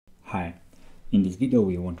Hi, in this video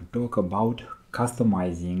we want to talk about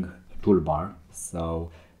customizing a toolbar.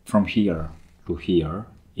 So from here to here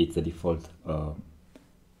it's the default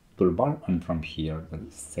toolbar, and from here the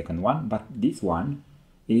second one, but this one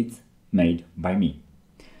is made by me.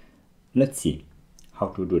 Let's see how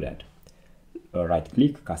to do that. Right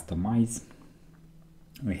click, customize.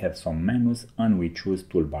 We have some menus and we choose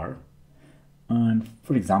toolbar. And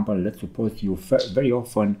for example, let's suppose you very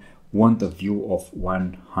often want a view of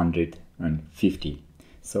 150.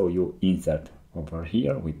 So you insert over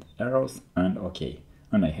here with arrows and OK.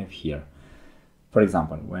 And I have here. For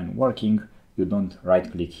example, when working, you don't right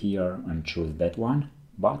click here and choose that one,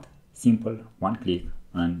 but simple one click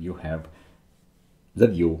and you have the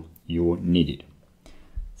view you needed.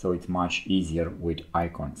 So it's much easier with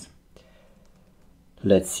icons.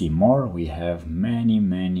 Let's see more. We have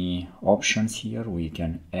many options here we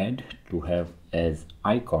can add to have as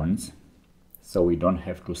icons, so we don't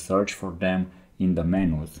have to search for them in the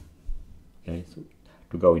menus. Okay, so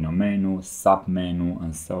to go in a menu, sub menu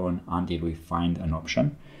and so on until we find an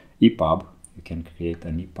option. EPUB, you can create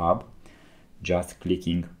an EPUB just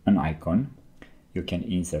clicking an icon. You can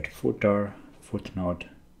insert footer, footnote,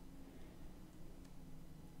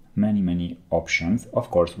 many options. Of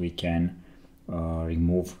course we can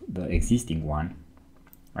remove the existing one.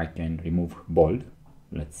 I can remove bold.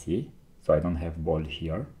 Let's see. So I don't have bold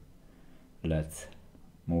here. Let's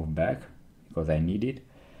move back because I need it.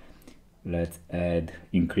 Let's add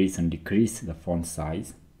increase and decrease the font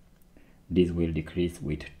size. This will decrease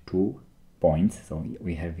with 2 points. So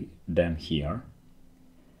we have them here.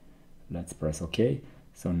 Let's press OK.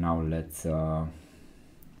 So now let's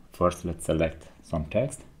first let's select some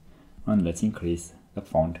text and let's increase the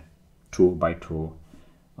font 2 by 2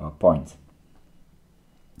 points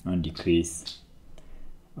and decrease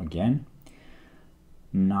again.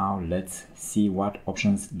 Now let's see what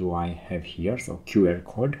options do I have here. So QR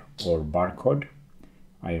code or barcode.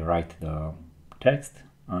 I write the text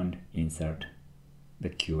and insert the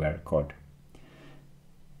QR code.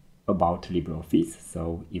 About LibreOffice,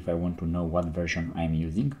 so if I want to know what version I'm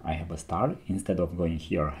using, I have a star instead of going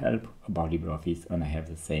here help about LibreOffice and I have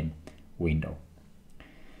the same window.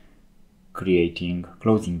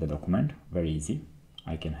 Closing the document, very easy.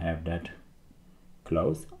 I can have that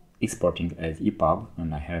close. Exporting as EPUB,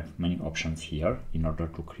 and I have many options here in order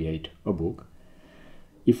to create a book.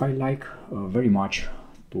 If I like very much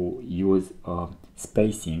to use a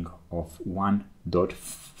spacing of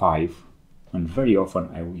 1.5, and very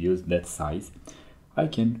often I will use that size, I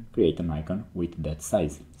can create an icon with that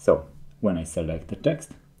size. So when I select the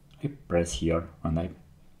text, I press here and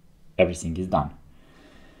everything is done.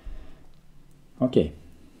 Okay,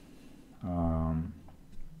 now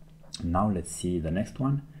let's see the next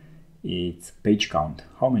one. It's page count.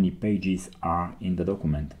 How many pages are in the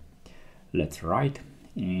document? Let's write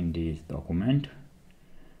in this document.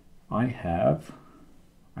 I have,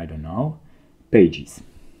 I don't know, pages.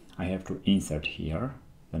 I have to insert here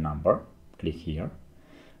the number, click here,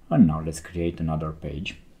 and now let's create another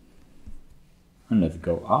page. And let's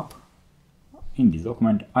go up. In this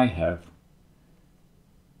document I have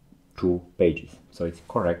 2 pages, so it's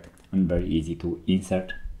correct and very easy to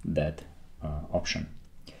insert that option.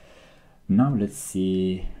 Now let's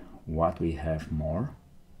see what we have more.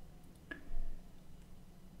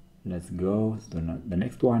 Let's go to the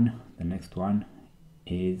next one. The next one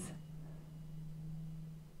is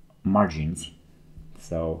margins.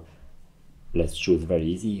 So let's choose very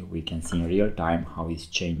easy. We can see in real time how it's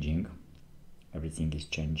changing. Everything is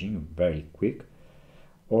changing very quick.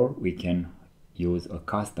 Or we can use a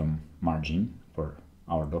custom margin for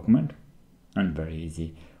our document, and very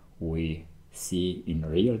easy, we see in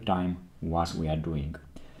real time what we are doing.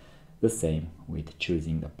 The same with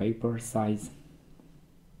choosing the paper size,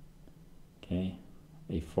 okay,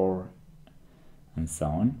 A4 and so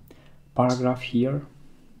on. Paragraph here,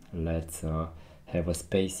 let's have a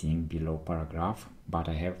spacing below paragraph, but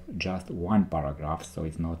I have just one paragraph, so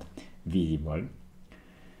it's not visible.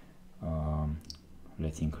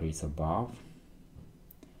 Let's increase above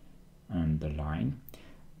and the line,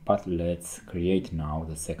 but let's create now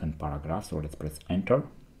the second paragraph. So let's press enter.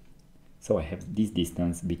 So I have this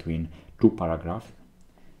distance between 2 paragraphs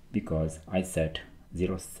because I set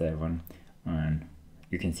 0.7 and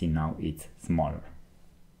you can see now it's smaller.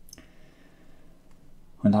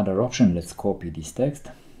 Another option, let's copy this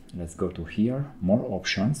text. Let's go to here, more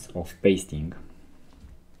options of pasting.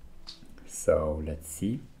 So let's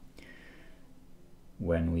see.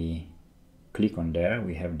 When we click on there,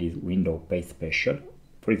 we have this window paste special.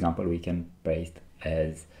 For example, we can paste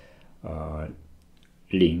as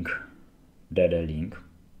link, data link,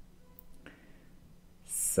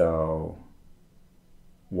 So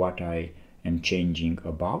what I am changing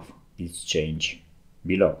above is changed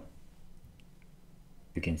below.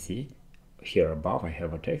 You can see here above I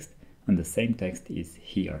have a text, and the same text is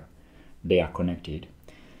here. They are connected.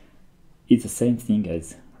 It's the same thing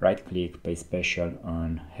as right click, paste special,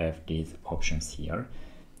 and have these options here.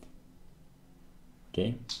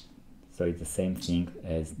 Okay, so it's the same thing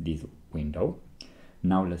as this window.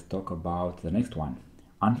 Now let's talk about the next one,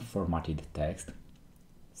 unformatted text.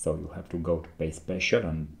 So you have to go to paste special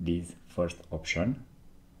and this first option.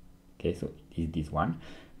 Okay, so it is this one,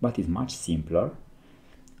 but it's much simpler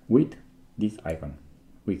with this icon.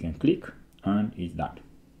 We can click and it's done.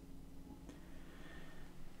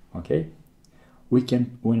 Okay, we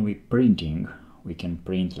can, when we printing, we can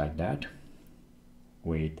print like that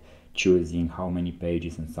with choosing how many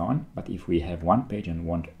pages and so on. But if we have one page and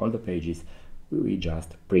want all the pages, we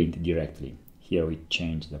just print directly. Here we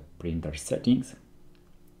change the printer settings.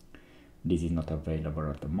 This is not available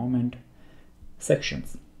at the moment.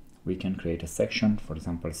 Sections. We can create a section, for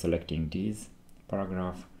example, selecting this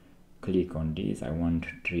paragraph, click on this. I want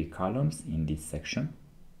 3 columns in this section.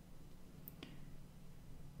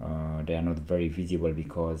 They are not very visible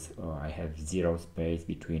because I have 0 space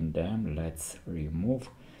between them. Let's remove.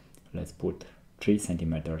 Let's put 3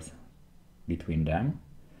 centimeters between them.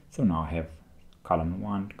 So now I have column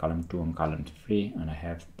 1, column 2, and column 3, and I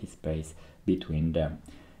have this space between them.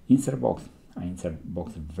 Insert box. I insert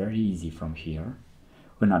box very easy from here.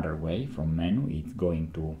 Another way from menu is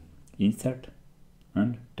going to insert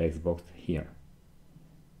and text box here.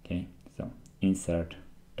 Okay, so insert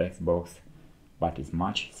text box, but it's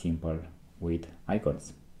much simple with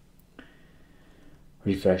icons.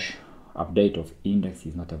 Refresh. Update of index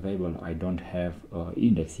is not available. I don't have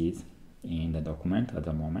indexes in the document at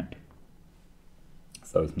the moment,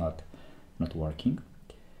 so it's not working.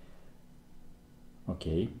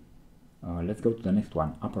 Okay, let's go to the next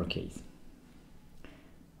one, uppercase.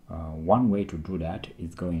 One way to do that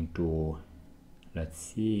is going to, let's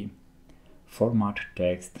see, format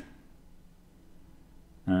text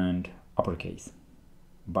and uppercase,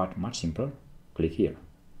 but much simpler. Click here.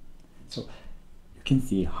 So you can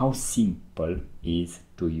see how simple it is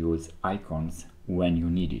to use icons when you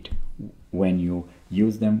need it, when you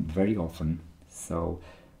use them very often. So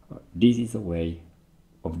this is a way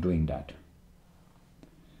of doing that.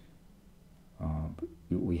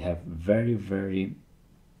 We have very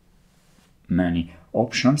many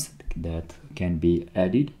options that can be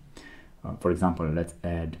added. For example, let's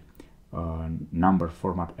add number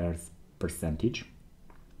format as percentage.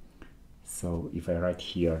 So if I write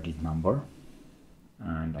here this number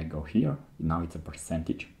and I go here, now it's a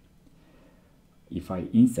percentage. If I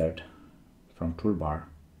insert from toolbar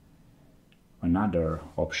another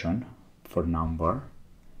option for number,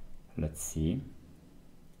 let's see,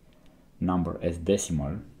 number as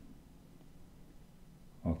decimal.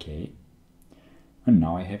 Okay, and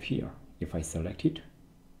now I have here, if I select it,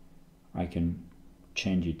 I can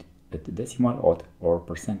change it at the decimal or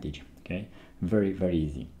percentage. Okay, very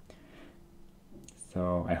easy.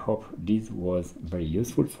 So I hope this was very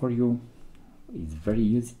useful for you. It's very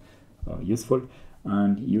useful,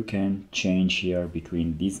 and you can change here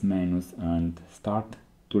between these menus and start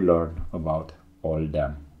to learn about all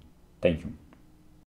them. Thank you.